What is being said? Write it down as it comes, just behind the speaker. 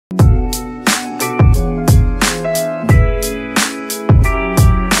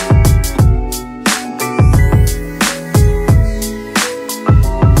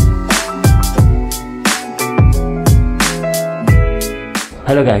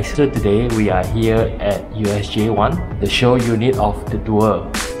Hello guys, so today we are here at USJ1, the show unit of the tour.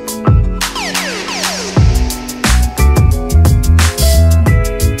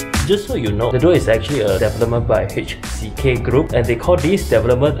 Just so you know, the door is actually a development by SEGi Group, and they call this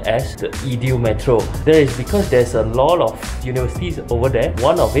development as the EDU Metro. That is because there's a lot of universities over there.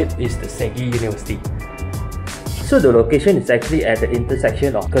 One of it is the SEGi University. So the location is actually at the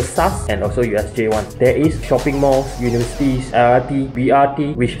intersection of KESAS and also USJ1. There is shopping malls, universities, LRT,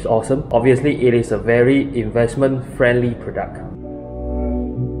 BRT, which is awesome. Obviously, it is a very investment-friendly product.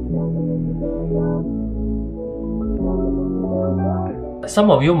 Some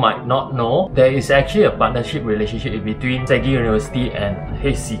of you might not know, there is actually a partnership relationship between SEGi University and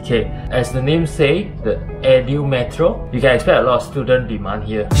SEGi. As the name says, the EDU Metro, you can expect a lot of student demand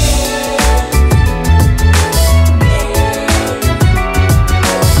here.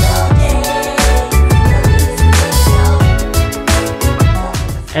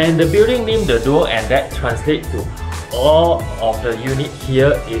 And the building name, the duo, and that translates to all of the unit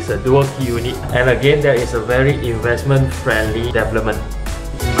here is a dual key unit. And again, there is a very investment friendly development.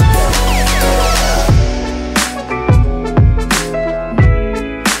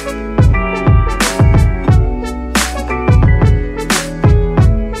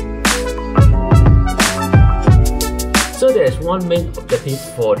 So there is one main objective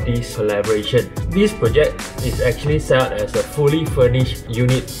for this collaboration. This project is actually set out as a fully furnished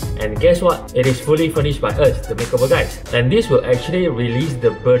unit, and guess what? It is fully furnished by us, the Makeover Guys. And this will actually release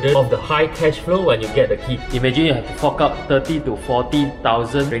the burden of the high cash flow when you get the key. Imagine you have to fork out 30 to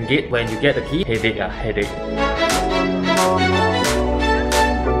 40,000 ringgit when you get the key. Headache.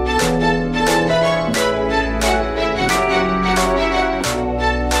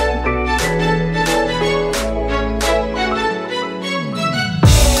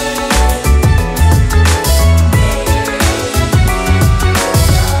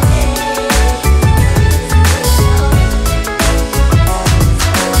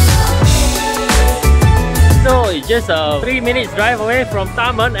 Just a 3 minutes drive away from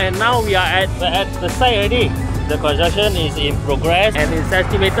Taman, and now we are at the site already. The construction is in progress and it's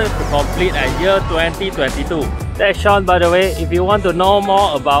estimated to complete at year 2022. That's Sean, by the way. If you want to know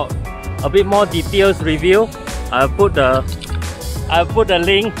more about a bit more details review, I'll put the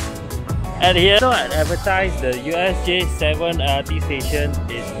link at here. So I advertised the USJ7 LRT station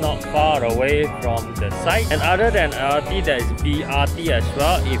is not far away from the site, and other than LRT there is BRT as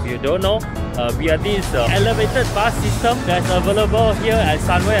well. If you don't know, BRT is the elevated bus system that's available here at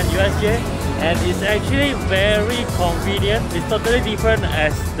Sunway and USJ, and it's actually very convenient. It's totally different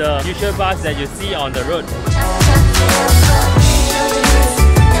as the usual bus that you see on the road.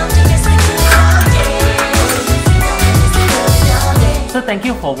 So thank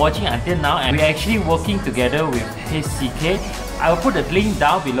you for watching until now, and we're actually working together with SEGi. I will put the link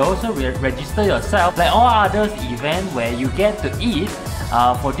down below, so register yourself. Like all others event where you get to eat,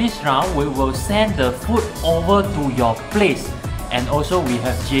 for this round we will send the food over to your place. And also we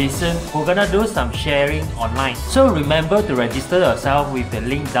have Jason who's gonna do some sharing online. So remember to register yourself with the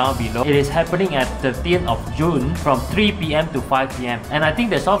link down below. It is happening at 13th of June from 3 PM to 5 PM. And I think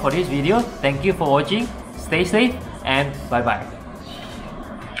that's all for this video. Thank you for watching. Stay safe and bye bye.